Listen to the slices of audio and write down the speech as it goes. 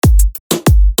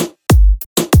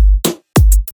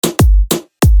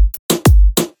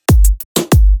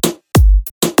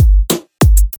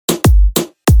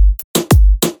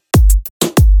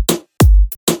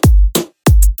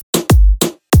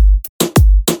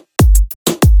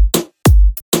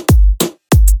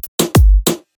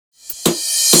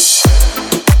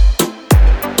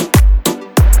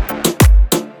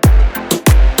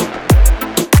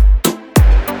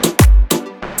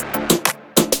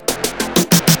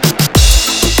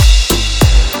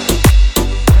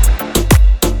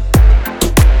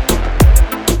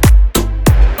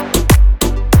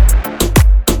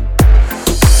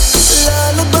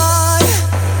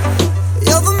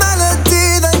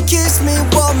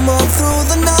more through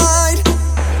the night,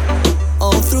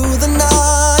 all through the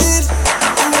night.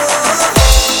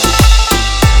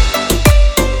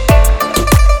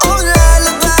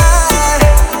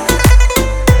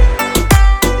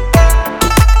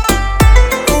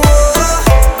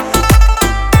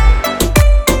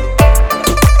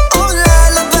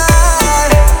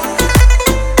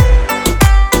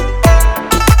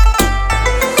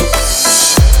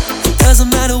 Doesn't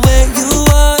matter where you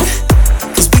are,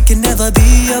 'cause we can never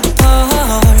be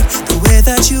apart. The way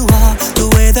that you are, the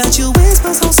way that you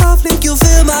whisper so softly, you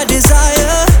feel my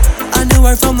desire. I knew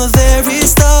right from the very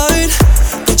start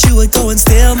that you would go and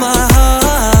steal my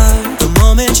heart. The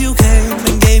moment you came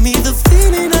and gave me the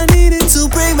feeling I needed to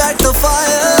bring back the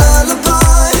fire.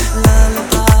 Lullaby,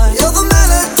 Lullaby, you're the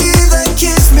melody that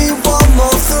keeps me warm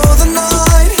all through the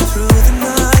night, through the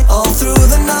night, all through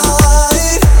the night.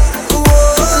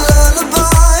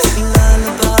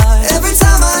 Every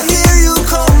time I hear you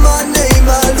call my name,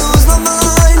 I lose my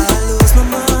mind. I lose my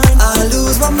mind. I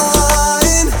lose my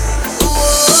mind.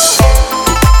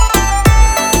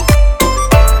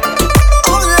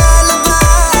 Oh,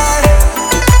 lullaby.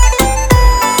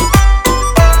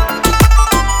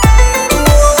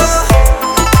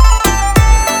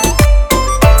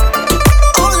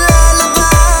 Oh,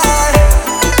 lullaby.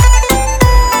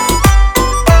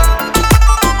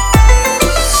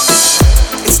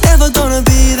 It's never gonna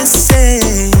be the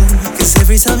same, 'cause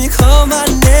every time you call my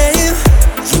name,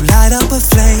 you light up a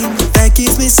flame that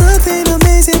gives me something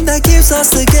amazing that keeps us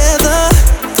together.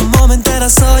 The moment that I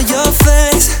saw your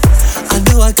face, I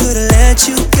knew I couldn't let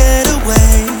you get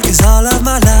away. 'Cause all of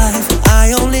my life,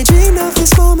 I only dreamed of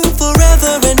this moment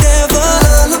forever and ever.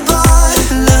 Lullaby,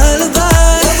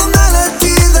 Lullaby, you're the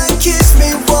melody that keeps me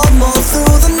warm all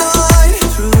through the night,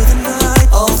 through the night,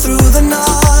 all through the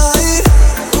night.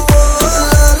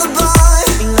 Lullaby,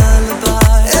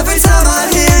 lullaby, every time I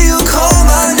hear you call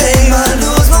my name, I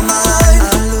lose my mind.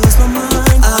 I lose my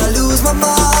mind. I lose my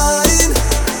mind.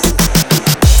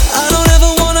 I don't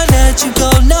ever wanna let you go,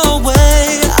 no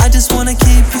way. I just wanna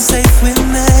keep you safe with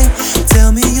me.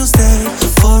 Tell me you'll stay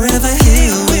forever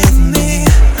here with me,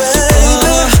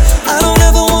 baby. I don't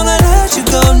ever wanna let you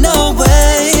go, no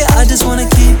way. I just wanna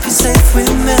keep you safe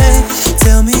with me.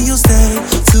 Tell me you'll stay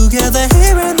together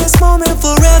here in this moment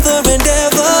forever and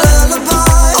ever.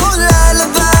 Lullaby, oh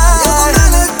lullaby, you're the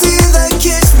melody that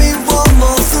keeps me warm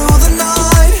all through the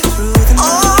night, Through the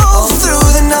night, all through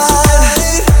the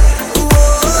night.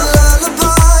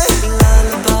 Lullaby,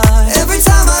 lullaby, every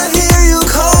time I hear you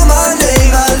call my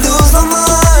name, I lose my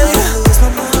mind. I lose my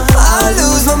mind. I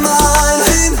lose my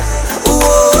mind. Whoa.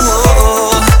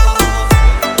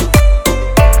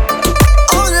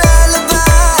 Oh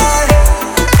lullaby.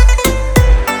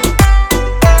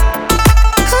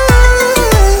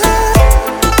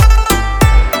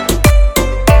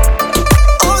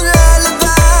 Oh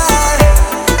lullaby.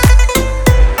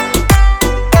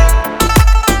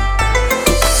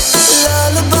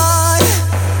 Lullaby,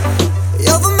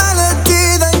 you're the melody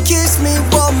that keeps me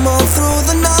warm all through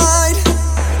the night,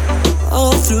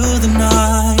 All through the night.